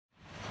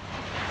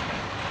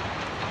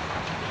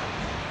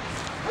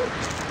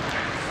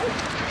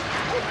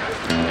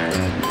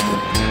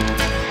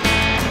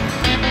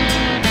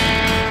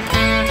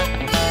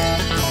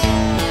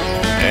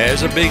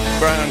There's a big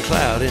brown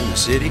cloud in the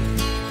city,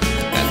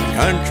 and the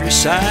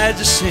countryside's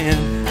a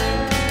sin.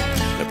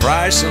 The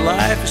price of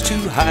life is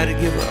too high to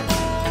give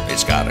up,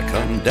 it's gotta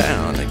come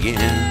down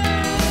again.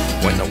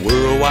 When the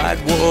worldwide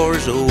war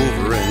is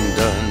over and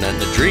done, and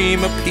the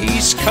dream of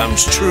peace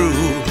comes true,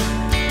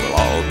 we'll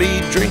all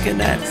be drinking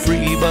that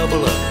free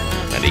bubble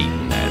up and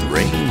eating that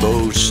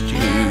rainbow stew.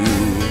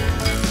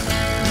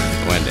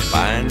 When they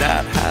find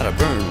out how to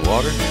burn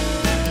water,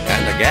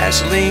 and the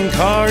gasoline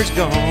car's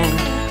gone,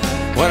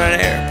 when an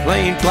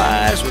airplane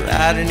flies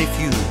without any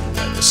fuel,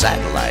 and the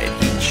satellite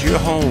heats your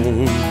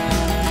home.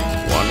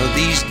 One of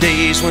these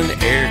days when the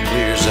air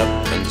clears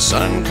up and the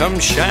sun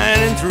comes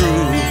shining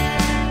through,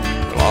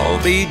 we'll all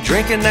be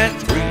drinking that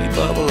free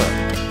bubble up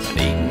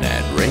and eating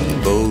that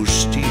rainbow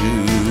stew.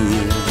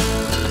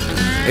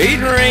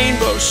 Eating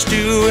rainbow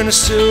stew in a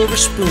silver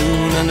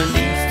spoon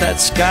underneath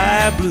that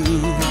sky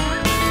blue.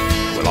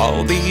 We'll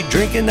all be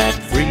drinking that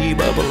free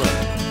bubble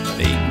up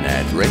and eating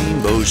that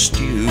rainbow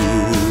stew.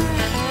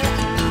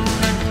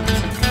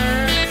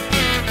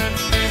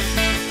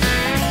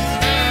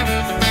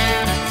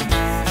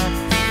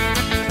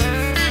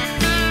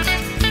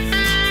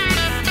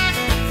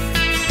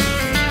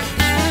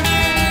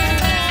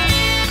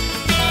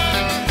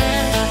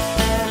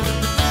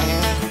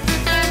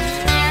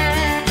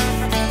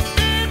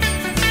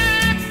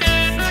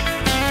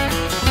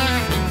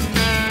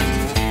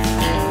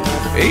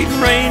 8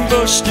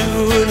 rainbow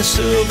stew in a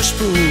silver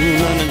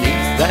spoon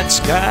underneath that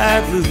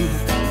sky blue.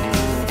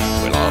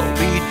 We'll all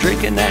be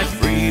drinking that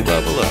free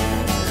bubble up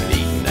and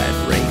eating that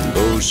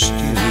rainbow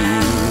stew.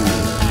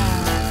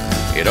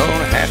 You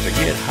don't have to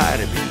get high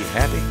to be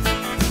happy.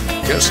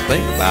 Just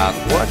think about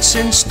what's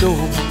in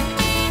store.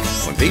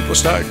 When people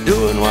start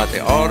doing what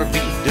they ought to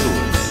be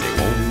doing, then they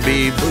won't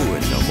be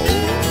booing no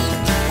more.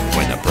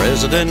 When the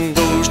president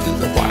goes through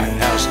the White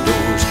House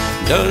doors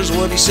and does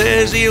what he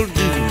says he'll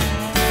do,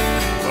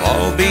 we'll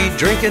all be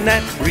drinking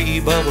that free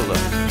bubble up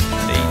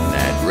and eating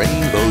that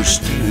rainbow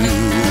stew.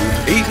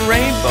 Eating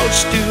rainbow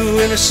stew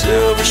in a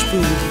silver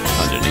spoon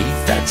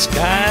underneath that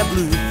sky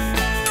blue.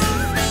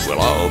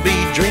 We'll all be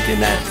drinking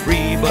that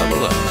free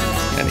bubble up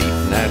and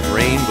eating that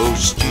rainbow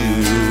stew.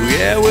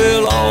 Yeah,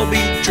 we'll all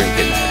be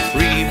drinking that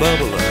free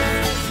bubble up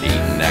and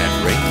eating that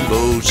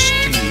rainbow stew.